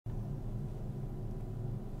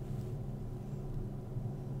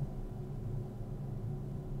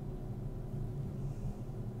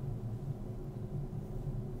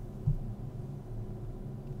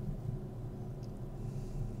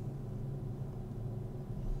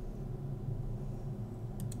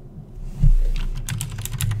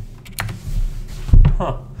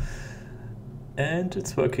Huh. And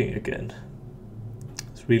it's working again.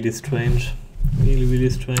 It's really strange. Really, really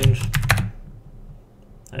strange.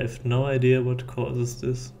 I have no idea what causes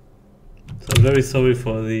this. So I'm very sorry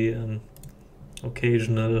for the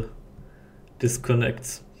occasional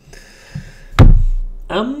disconnects.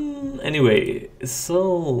 Anyway,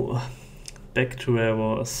 so back to where I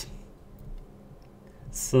was.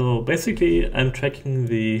 So basically I'm tracking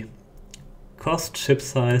the cost, ship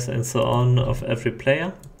size and so on of every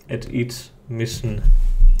player at each mission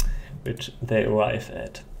which they arrive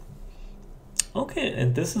at. Okay,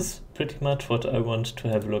 and this is pretty much what I want to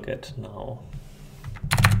have a look at now.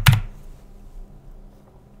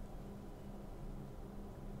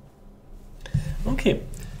 Okay,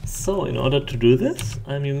 so in order to do this,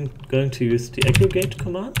 I'm going to use the aggregate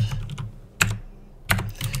command,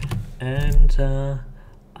 and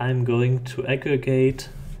I'm going to aggregate,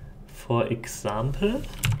 for example,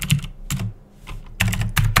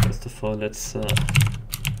 first of all, let's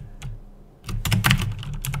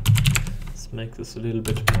make this a little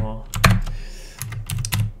bit more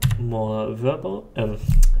verbal,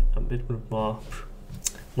 a bit more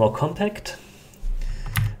compact.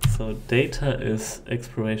 So data is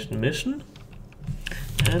exploration mission,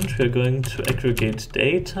 and we're going to aggregate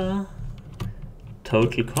data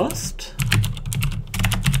total cost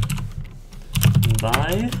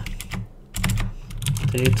by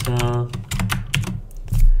data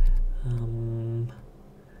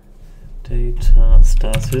data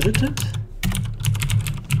stars visited,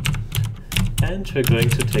 and we're going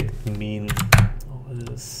to take the mean over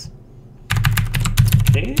this.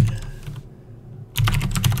 Okay.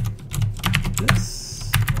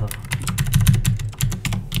 This.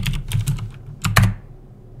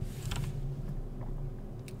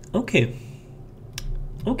 Okay.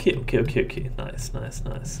 Okay. Nice.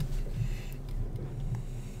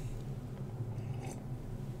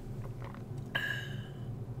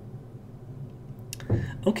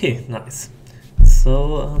 Okay, nice.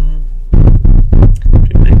 So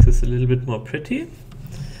we make this a little bit more pretty.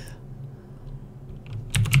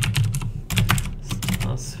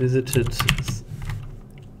 Stars visited is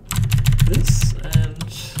this, and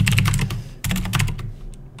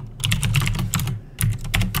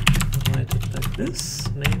write it like this.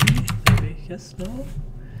 Maybe, yes, no?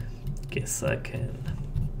 Guess I can.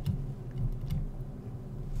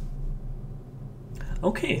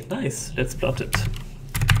 Okay, nice. Let's plot it.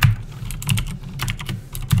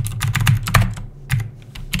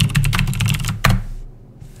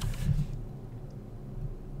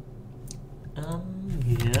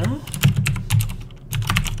 Yeah.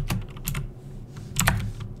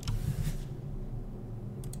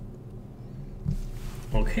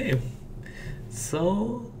 Okay.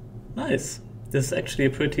 So, nice. This is actually a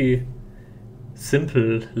pretty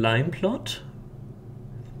simple line plot,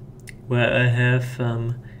 where I have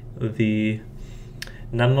the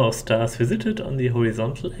number of stars visited on the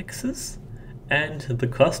horizontal axis and the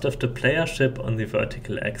cost of the player ship on the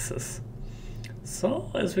vertical axis.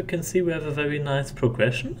 So, as we can see, we have a very nice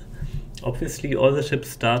progression. Obviously, all the ships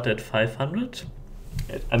start at 500.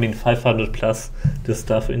 I mean 500 plus the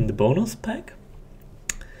stuff in the bonus pack.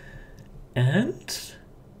 And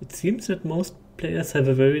it seems that most players have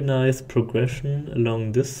a very nice progression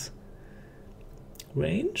along this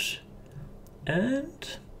range.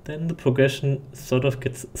 And then the progression sort of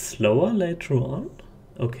gets slower later on.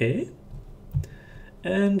 Okay.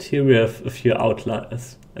 And here we have a few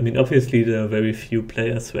outliers. I mean, obviously there are very few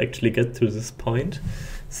players who actually get to this point.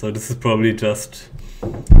 So this is probably just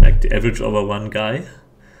like the average over one guy.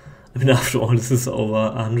 I mean, after all, this is over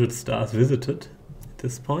 100 stars visited at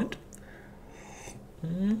this point.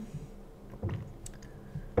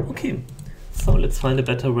 Okay, so let's find a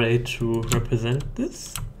better way to represent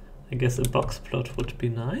this. I guess a box plot would be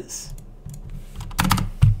nice.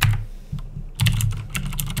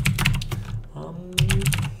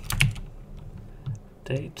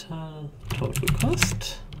 Data total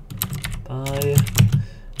cost by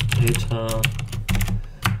data,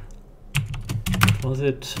 what was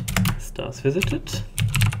it, stars visited.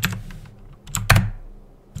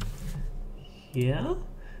 Yeah,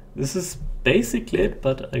 this is basically it,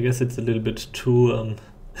 but I guess it's a little bit too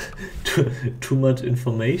too much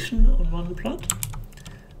information on one plot.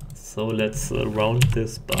 So let's round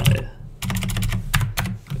this by,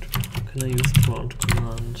 how can I use the round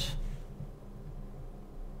command?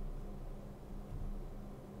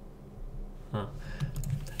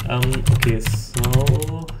 Okay, so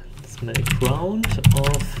let's make round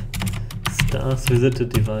of stars visited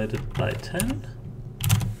divided by 10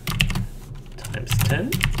 times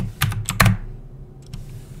 10.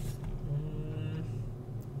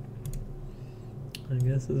 I I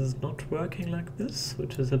guess this is not working like this,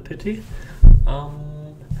 which is a pity.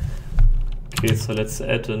 Okay, so let's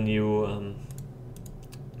add a new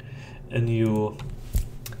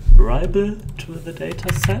variable to the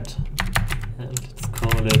data set, and let's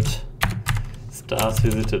call it stars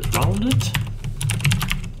visited rounded.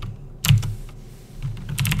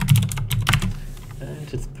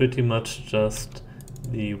 And it's pretty much just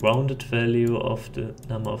the rounded value of the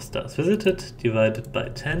number of stars visited divided by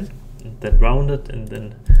 10, and then rounded and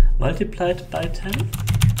then multiplied by 10.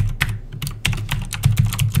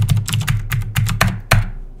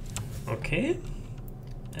 Okay,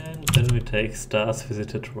 and then we take stars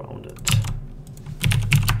visited rounded.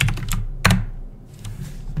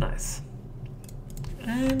 Nice.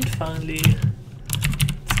 And finally,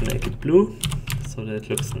 let's make it blue so that it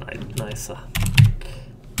looks nicer.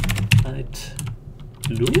 Light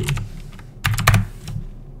blue.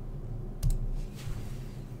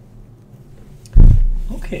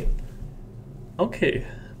 Okay. Okay.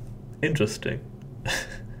 Interesting.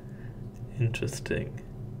 Interesting.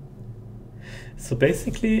 So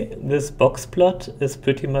basically, this box plot is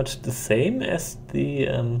pretty much the same as the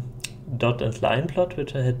dot and line plot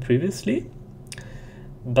which I had previously,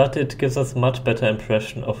 but it gives us much better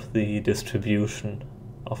impression of the distribution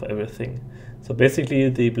of everything. So basically,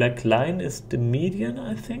 the black line is the median,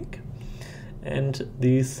 I think, and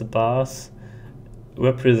these bars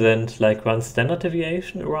represent like one standard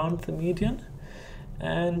deviation around the median,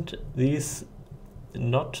 and these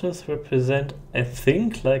notches represent, I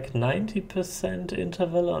think, like 90%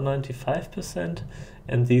 interval or 95%,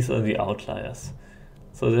 and these are the outliers.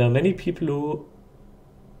 So there are many people who,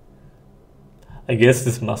 I guess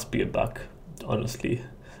this must be a bug, honestly.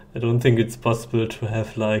 I don't think it's possible to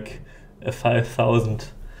have like a 5000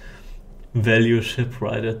 value ship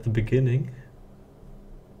right at the beginning,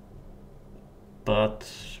 but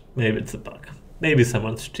maybe it's a bug. Maybe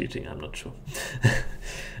someone's cheating, I'm not sure.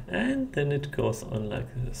 And then it goes on like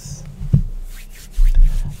this.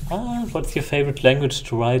 What's your favorite language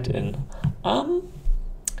to write in?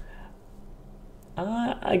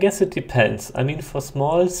 I guess it depends. I mean, for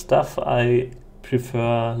small stuff, I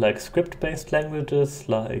prefer like script-based languages,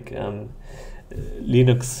 like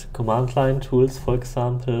Linux command line tools, for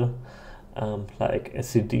example, like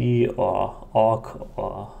SCD or awk,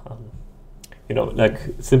 or you know, like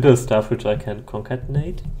simple stuff which I can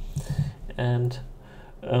concatenate. And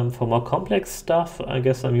for more complex stuff, I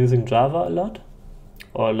guess I'm using Java a lot,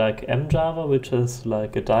 or like mJava, which is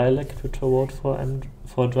like a dialect which I wrote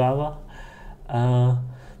for Java.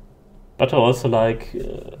 But I also like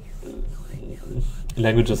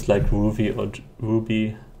languages like Ruby or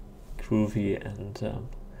Ruby, Groovy, and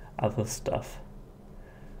other stuff.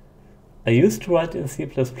 I used to write in C++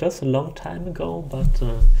 a long time ago, but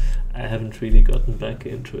I haven't really gotten back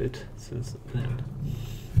into it since then.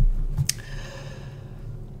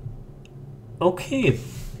 Okay.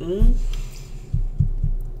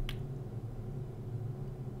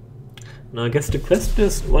 Now I guess the question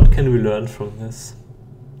is, what can we learn from this?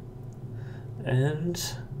 And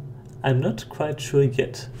I'm not quite sure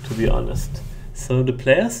yet, to be honest. So the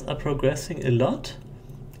players are progressing a lot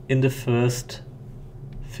in the first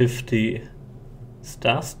 50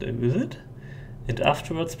 stars they visit, and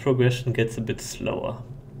afterwards progression gets a bit slower.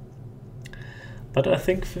 But I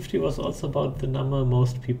think 50 was also about the number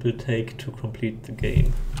most people take to complete the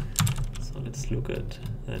game. So let's look at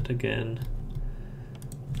that again.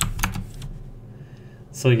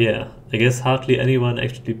 So yeah, I guess hardly anyone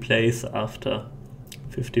actually plays after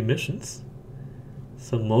 50 missions.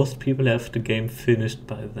 So most people have the game finished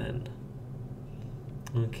by then.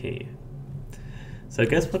 Okay. So I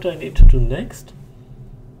guess what I need to do next,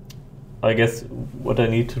 I guess what I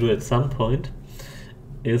need to do at some point,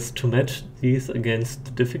 is to match these against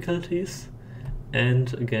the difficulties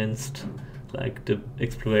and against like the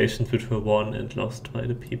explorations which were won and lost by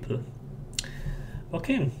the people.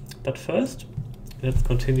 Okay, but first let's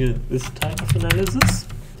continue this type of analysis.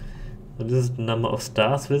 So this is the number of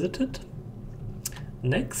stars visited.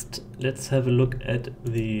 Next, let's have a look at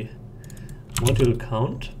the module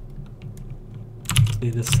count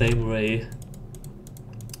in the same way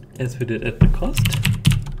as we did at the cost.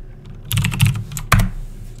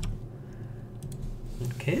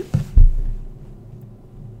 Okay.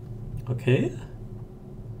 Okay.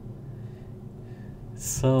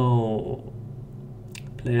 So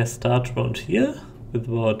players start around here with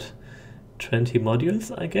about 20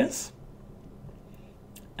 modules, I guess.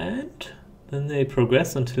 And then they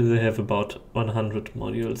progress until they have about 100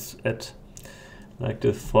 modules at like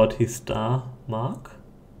the 40 star mark.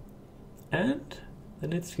 And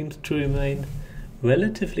then it seems to remain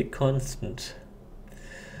relatively constant.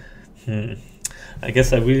 I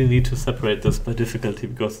guess I really need to separate this by difficulty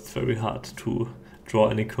because it's very hard to draw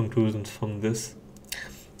any conclusions from this.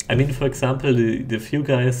 I mean, for example, the few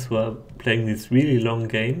guys who are playing these really long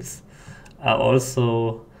games are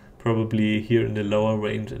also probably here in the lower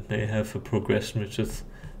range and may have a progression which is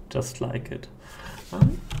just like it.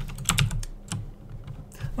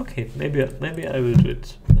 Okay, maybe I will do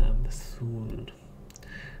it soon.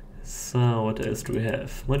 So what else do we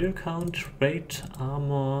have? Module count, rate,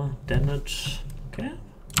 armor, damage. Okay.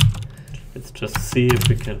 Let's just see if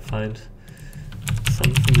we can find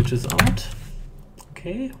something which is odd.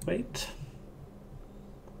 Okay, wait.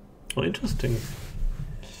 Oh, interesting.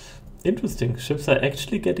 Interesting. Ships are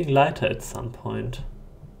actually getting lighter at some point.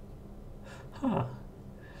 Huh.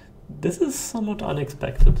 This is somewhat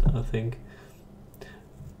unexpected, I think.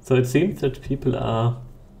 So it seems that people are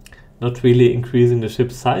not really increasing the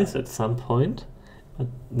ship size at some point, but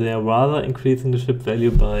they are rather increasing the ship value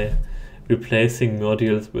by replacing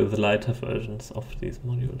modules with lighter versions of these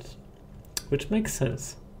modules. Which makes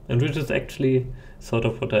sense, and which is actually sort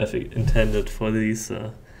of what I've intended for these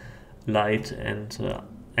light and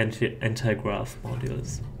anti-grav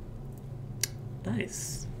modules.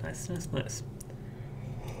 Nice, nice, nice, nice.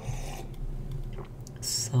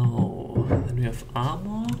 So then we have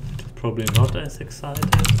armor, probably not as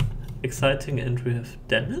exciting, and we have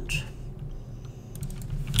damage.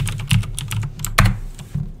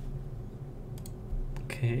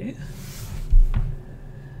 Okay.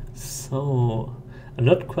 So I'm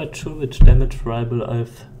not quite sure which damage variable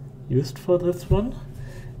I've used for this one,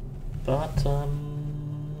 but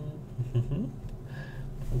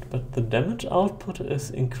but the damage output is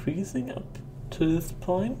increasing up to this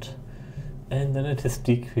point, and then it is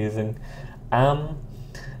decreasing. But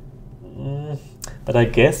I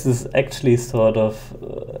guess this is actually sort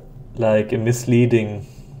of like a misleading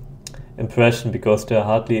impression because there are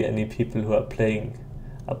hardly any people who are playing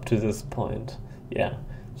up to this point. Yeah,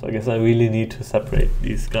 so I guess I really need to separate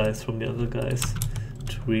these guys from the other guys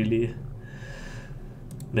to really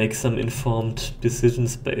make some informed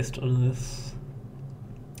decisions based on this.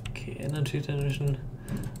 Okay, energy generation.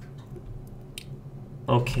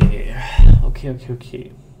 Okay.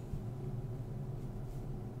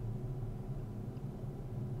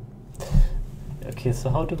 Okay, so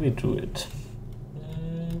how do we do it?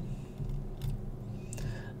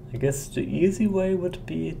 I guess the easy way would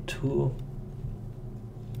be to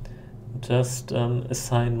just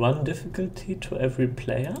assign one difficulty to every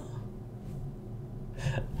player.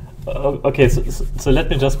 Okay, so let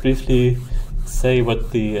me just briefly say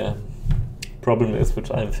what the problem is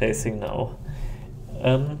which I'm facing now.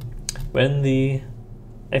 When the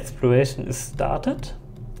exploration is started,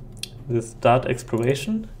 the start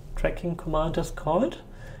exploration tracking command is called,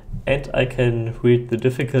 and I can read the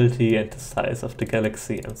difficulty and the size of the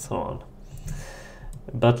galaxy and so on.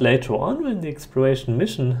 But later on, when the exploration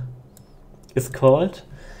mission is called,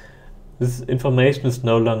 this information is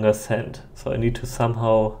no longer sent. So I need to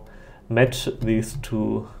somehow match these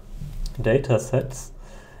two data sets,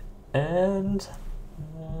 and